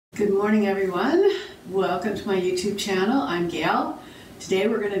Good morning, everyone. Welcome to my YouTube channel. I'm Gayle. Today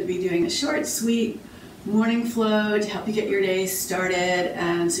we're going to be doing a short, sweet morning flow to help you get your day started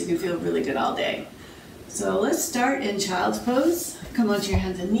and so you can feel really good all day. So let's start in child's pose. Come onto your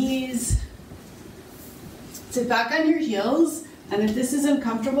hands and knees. Sit back on your heels, and if this isn't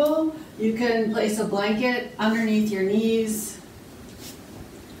comfortable, you can place a blanket underneath your knees,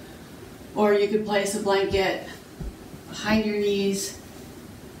 or you could place a blanket behind your knees.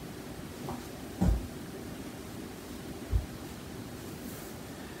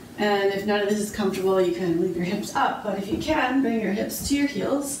 And if none of this is comfortable, you can leave your hips up, but if you can, bring your hips to your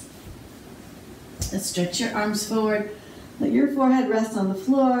heels. And stretch your arms forward. Let your forehead rest on the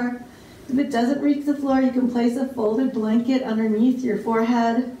floor. If it doesn't reach the floor, you can place a folded blanket underneath your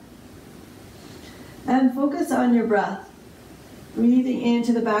forehead. And focus on your breath. Breathing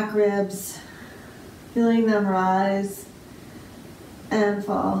into the back ribs, feeling them rise and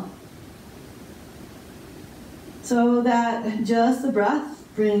fall. So that just the breath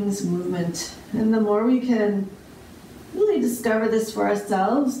brings movement. And the more we can really discover this for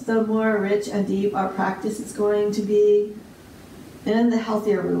ourselves, the more rich and deep our practice is going to be, and the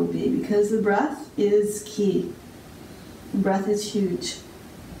healthier we will be, because the breath is key. The breath is huge.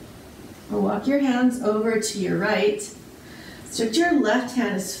 Walk your hands over to your right. Stretch your left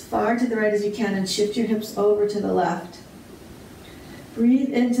hand as far to the right as you can and shift your hips over to the left.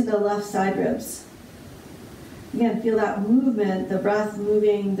 Breathe into the left side ribs. Again, feel that movement, the breath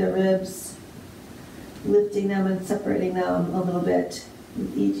moving the ribs, lifting them and separating them a little bit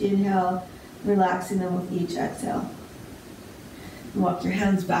with each inhale, relaxing them with each exhale. Walk your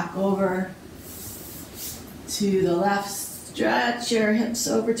hands back over to the left. Stretch your hips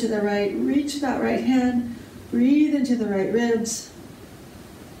over to the right. Reach that right hand. Breathe into the right ribs.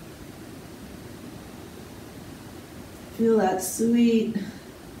 Feel that sweet,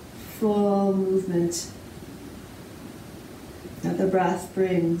 full movement that the breath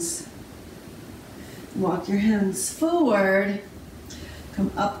brings. Walk your hands forward.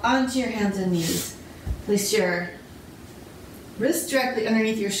 Come up onto your hands and knees. Place your wrists directly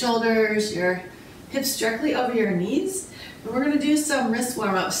underneath your shoulders, your hips directly over your knees. And we're going to do some wrist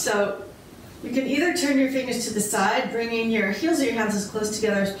warm-ups. So you can either turn your fingers to the side, bringing your heels of your hands as close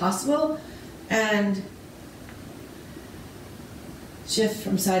together as possible, and shift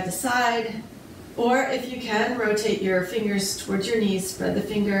from side to side. Or if you can, rotate your fingers towards your knees, spread the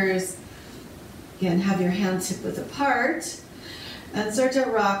fingers. Again, have your hands hip width apart, and start to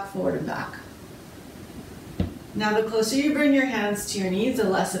rock forward and back. Now, the closer you bring your hands to your knees, the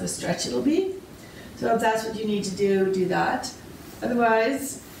less of a stretch it'll be. So if that's what you need to do, do that.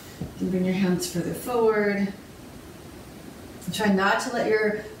 Otherwise, you can bring your hands further forward. Try not to let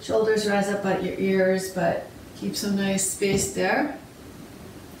your shoulders rise up at your ears, but keep some nice space there.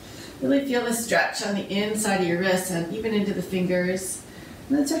 Really feel the stretch on the inside of your wrists and even into the fingers.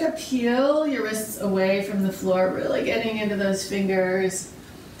 And then start to peel your wrists away from the floor, really getting into those fingers.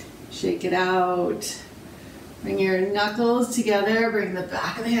 Shake it out. Bring your knuckles together, bring the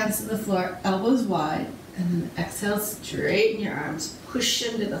back of the hands to the floor, elbows wide, and then exhale, straighten your arms, push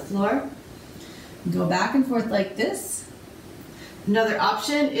into the floor. And go back and forth like this. Another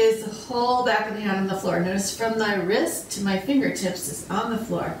option is the whole back of the hand on the floor. Notice from my wrist to my fingertips is on the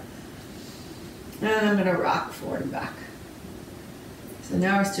floor. And I'm going to rock forward and back. So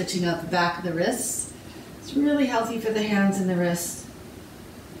now we're stretching out the back of the wrists. It's really healthy for the hands and the wrists.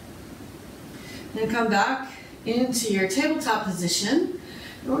 Then come back into your tabletop position.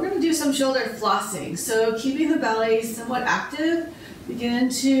 And we're going to do some shoulder flossing. So keeping the belly somewhat active,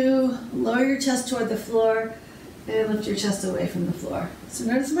 begin to lower your chest toward the floor and lift your chest away from the floor. So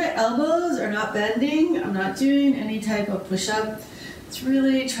notice my elbows are not bending. I'm not doing any type of push-up. It's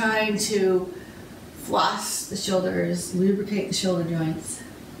really trying to floss the shoulders, lubricate the shoulder joints.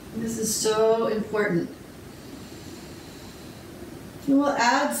 And this is so important. And we'll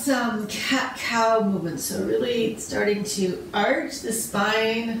add some cat-cow movements. So really starting to arch the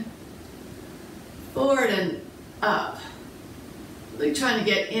spine forward and up. Really trying to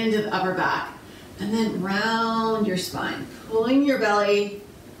get into the upper back. And then round your spine, pulling your belly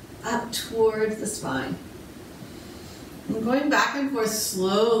up towards the spine. And going back and forth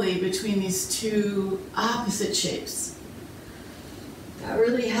slowly between these two opposite shapes. That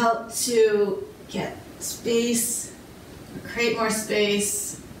really helped to get space, create more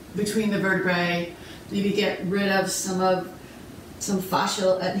space between the vertebrae, maybe get rid of some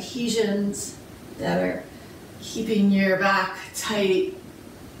fascial adhesions that are keeping your back tight.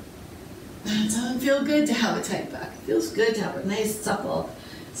 It doesn't feel good to have a tight back. It feels good to have a nice, supple,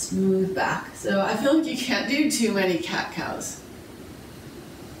 smooth back. So I feel like you can't do too many cat-cows.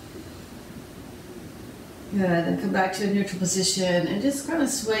 Good, then come back to a neutral position and just kind of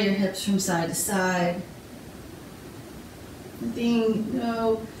sway your hips from side to side.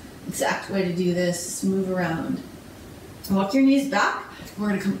 No exact way to do this, just move around. Walk your knees back. We're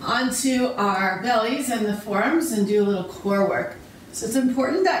going to come onto our bellies and the forearms and do a little core work. So it's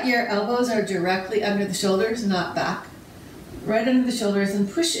important that your elbows are directly under the shoulders, not back. Right under the shoulders, and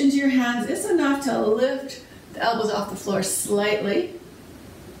push into your hands. It's enough to lift the elbows off the floor slightly.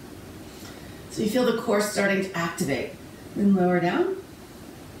 So you feel the core starting to activate. Then lower down.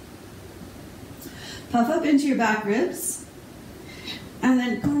 Puff up into your back ribs. And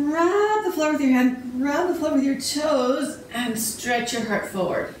then grab the floor with your hand, grab the floor with your toes, and stretch your heart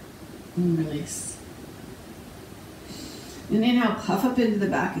forward. And release. And inhale, puff up into the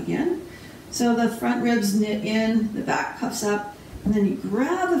back again. So the front ribs knit in, the back puffs up, and then you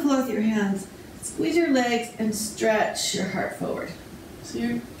grab the floor with your hands, squeeze your legs, and stretch your heart forward. So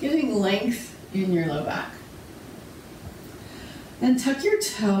you're getting length in your low back. Then tuck your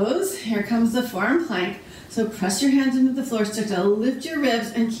toes. Here comes the forearm plank. So press your hands into the floor, start to lift your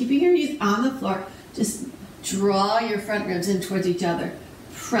ribs, and keeping your knees on the floor, just draw your front ribs in towards each other.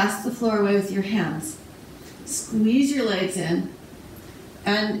 Press the floor away with your hands. Squeeze your legs in,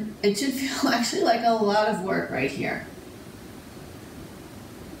 and it should feel actually like a lot of work right here.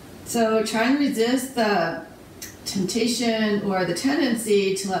 So try and resist the temptation or the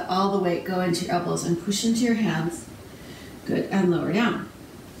tendency to let all the weight go into your elbows and push into your hands. Good, and lower down.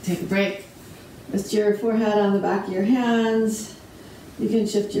 Take a break. Rest your forehead on the back of your hands. You can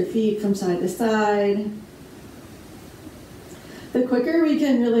shift your feet from side to side. The quicker we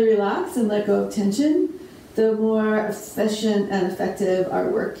can really relax and let go of tension, the more efficient and effective our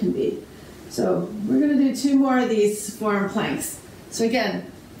work can be. So we're going to do 2 more of these forearm planks. So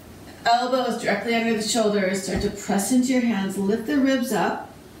again, elbows directly under the shoulders, start to press into your hands, lift the ribs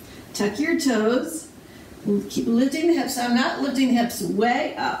up, tuck your toes, and keep lifting the hips. So I'm not lifting the hips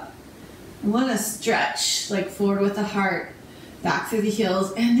way up. I want to stretch, like forward with the heart, back through the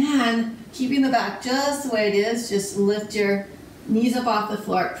heels, and then keeping the back just the way it is, just lift your knees up off the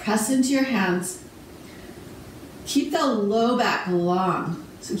floor, press into your hands. Keep the low back long.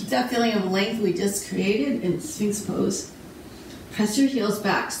 So keep that feeling of length we just created in Sphinx pose. Press your heels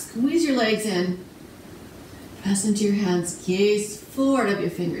back, squeeze your legs in, press into your hands, gaze forward of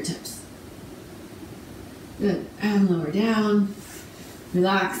your fingertips. Good, and lower down.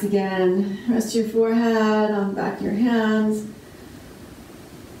 Relax again. Rest your forehead on the back of your hands.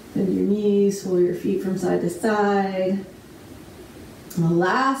 Bend your knees, pull your feet from side to side. And the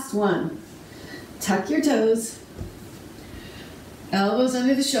last one. Tuck your toes. Elbows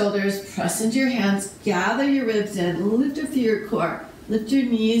under the shoulders, press into your hands, gather your ribs in, lift up through your core. Lift your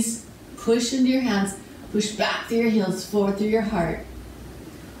knees, push into your hands, push back through your heels, forward through your heart.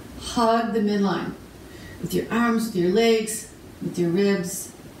 Hug the midline with your arms, with your legs, with your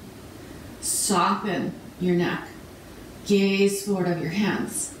ribs. Soften your neck. Gaze forward of your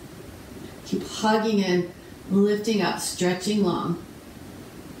hands. Keep hugging in, lifting up, stretching long.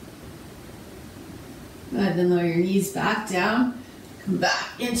 Good, then lower your knees back down. Come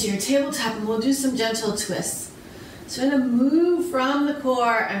back into your tabletop and we'll do some gentle twists. So we're going to move from the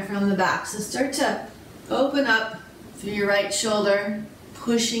core and from the back. So start to open up through your right shoulder,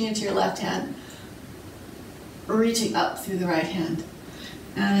 pushing into your left hand, reaching up through the right hand.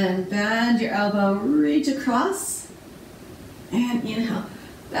 And bend your elbow, reach across, and inhale,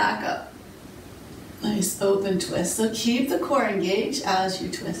 back up. Nice open twist. So keep the core engaged as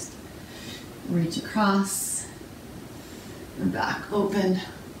you twist. Reach across, and back, open.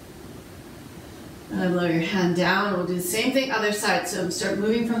 And lower your hand down. We'll do the same thing other side. So start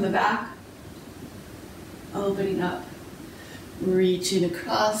moving from the back, opening up, reaching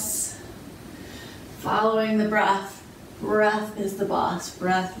across, following the breath. Breath is the boss.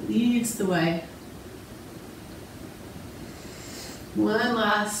 Breath leads the way. One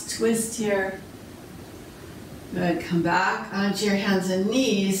last twist here. Good. Come back onto your hands and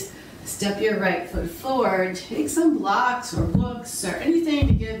knees. Step your right foot forward. Take some blocks or books or anything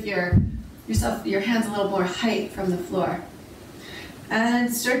to give your hands a little more height from the floor.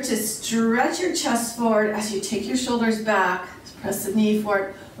 And start to stretch your chest forward as you take your shoulders back. Press the knee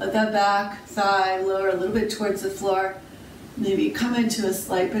forward. Let that back thigh lower a little bit towards the floor. Maybe come into a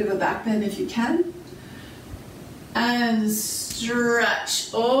slight bit of a back bend if you can. And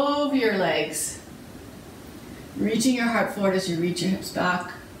stretch over your legs. Reaching your heart forward as you reach your hips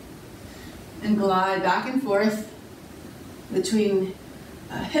back. And glide back and forth between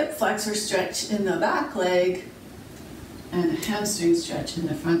a hip flexor stretch in the back leg and a hamstring stretch in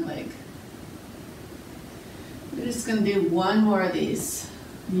the front leg. We're just going to do one more of these.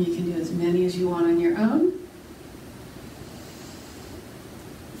 You can do as many as you want on your own.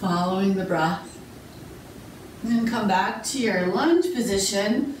 following the breath. And then come back to your lunge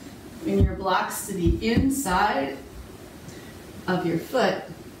position. Bring your blocks to the inside of your foot.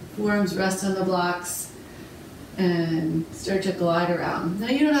 Forearms rest on the blocks and start to glide around. Now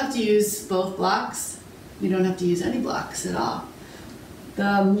you don't have to use both blocks. You don't have to use any blocks at all.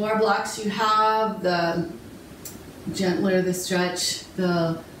 The more blocks you have, the gentler the stretch,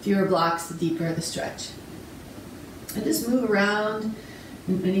 the fewer blocks, the deeper the stretch. And just move around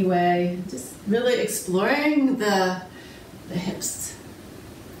in any way, just really exploring the hips.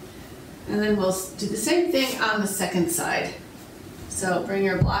 And then we'll do the same thing on the second side. So bring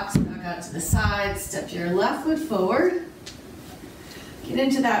your blocks back out to the side, step your left foot forward. Get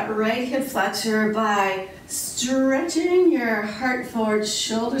into that right hip flexor by stretching your heart forward,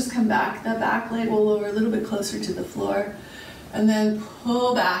 shoulders come back, the back leg will lower a little bit closer to the floor, and then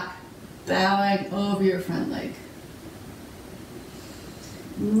pull back, bowing over your front leg.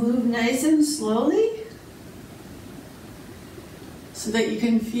 Move nice and slowly so that you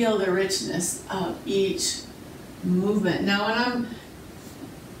can feel the richness of each movement. Now when I'm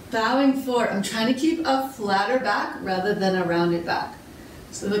bowing forward, I'm trying to keep a flatter back rather than a rounded back.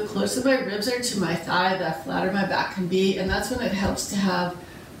 So the closer my ribs are to my thigh, the flatter my back can be, and that's when it helps to have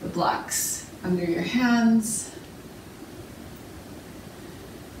the blocks under your hands.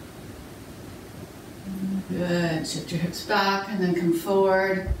 Good, shift your hips back and then come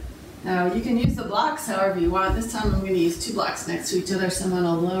forward. Now you can use the blocks however you want. This time I'm going to use 2 blocks next to each other so I'm on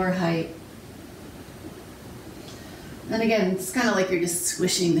a lower height. And again, it's kind of like you're just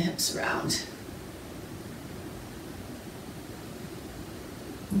swishing the hips around.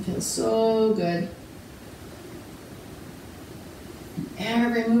 It feels so good.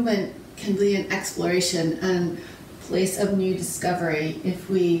 Every movement can be an exploration and place of new discovery if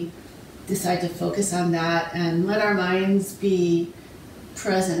we decide to focus on that and let our minds be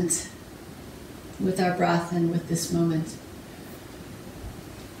present with our breath and with this moment.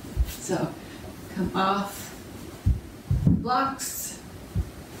 So come off blocks,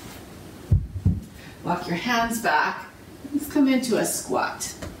 walk your hands back. Let's come into a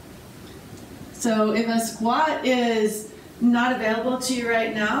squat. So if a squat is not available to you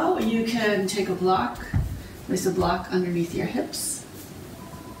right now, you can take a block, place a block underneath your hips.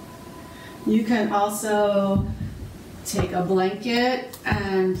 You can also take a blanket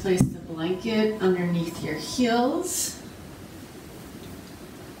and place the blanket underneath your heels.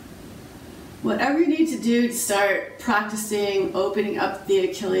 Whatever you need to do to start practicing opening up the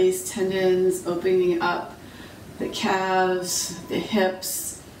Achilles tendons, opening up the calves, the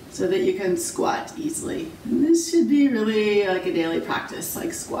hips, so that you can squat easily. And this should be really like a daily practice,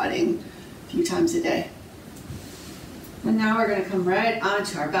 like squatting a few times a day. And now we're going to come right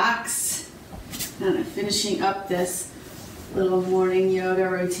onto our backs and finishing up this little morning yoga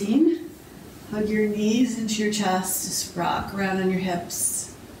routine. Hug your knees into your chest, just rock around on your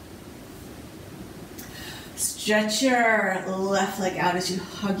hips. Stretch your left leg out as you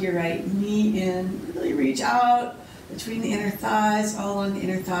hug your right knee in. Really reach out between the inner thighs, all along the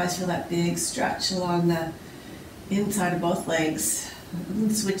inner thighs. Feel that big stretch along the inside of both legs.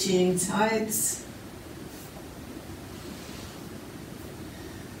 And switching sides.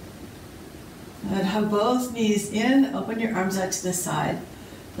 And hug both knees in, open your arms out to the side.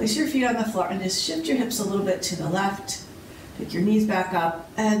 Place your feet on the floor and just shift your hips a little bit to the left. Pick your knees back up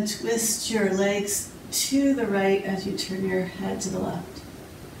and twist your legs to the right as you turn your head to the left.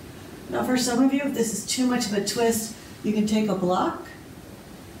 Now for some of you, if this is too much of a twist, you can take a block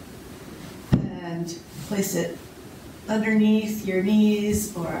and place it underneath your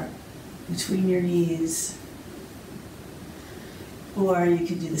knees or between your knees. Or you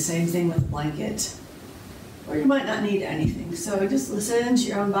could do the same thing with a blanket. Or you might not need anything. So just listen to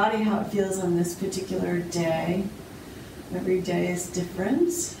your own body, how it feels on this particular day. Every day is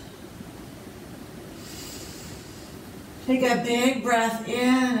different. Take a big breath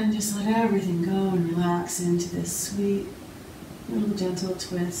in and just let everything go and relax into this sweet, little gentle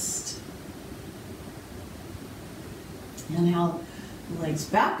twist. Inhale the legs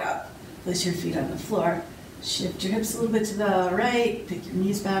back up. Place your feet on the floor. Shift your hips a little bit to the right. Pick your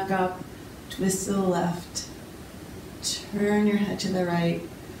knees back up. Twist to the left. Turn your head to the right.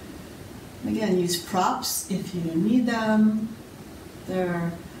 Again, use props if you need them.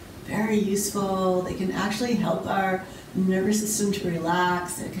 They're very useful. They can actually help our nervous system to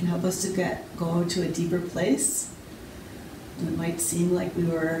relax. It can help us to go to a deeper place. And it might seem like we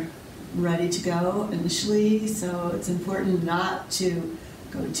were ready to go initially, so it's important not to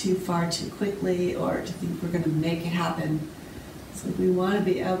go too far too quickly or to think we're going to make it happen. So we want to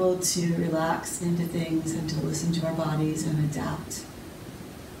be able to relax into things and to listen to our bodies and adapt.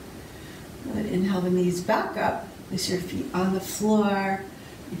 Good. Inhale the knees back up. Place your feet on the floor.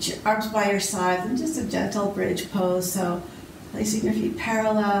 Reach your arms by your sides and just a gentle bridge pose. So placing your feet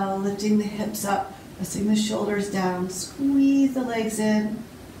parallel, lifting the hips up, pressing the shoulders down, squeeze the legs in.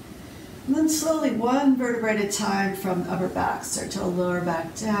 And then slowly, one vertebrae at a time from the upper back, start to lower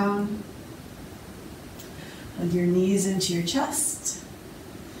back down. Hug your knees into your chest.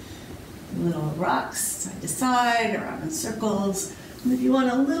 Little rocks side to side, around in circles. And if you want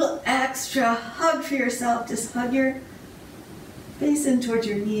a little extra hug for yourself, just hug your face in towards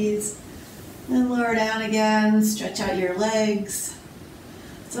your knees. And lower down again, stretch out your legs.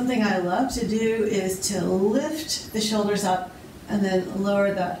 Something I love to do is to lift the shoulders up and then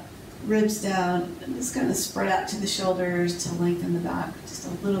lower the ribs down and just kind of spread out to the shoulders to lengthen the back just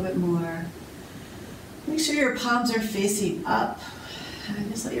a little bit more. Make sure your palms are facing up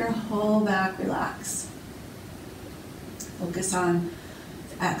and just let your whole back relax. Focus on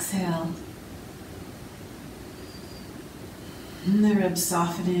the exhale. And the ribs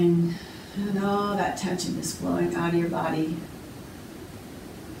softening and all that tension is flowing out of your body.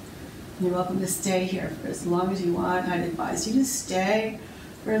 You're welcome to stay here for as long as you want. I'd advise you to stay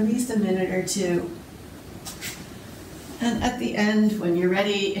for at least a minute or two. And at the end, when you're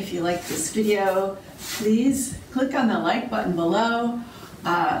ready, if you like this video, please click on the like button below.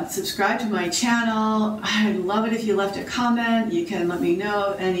 Subscribe to my channel. I'd love it if you left a comment. You can let me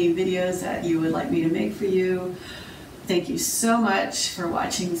know any videos that you would like me to make for you. Thank you so much for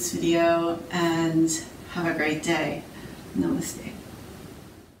watching this video and have a great day. Namaste.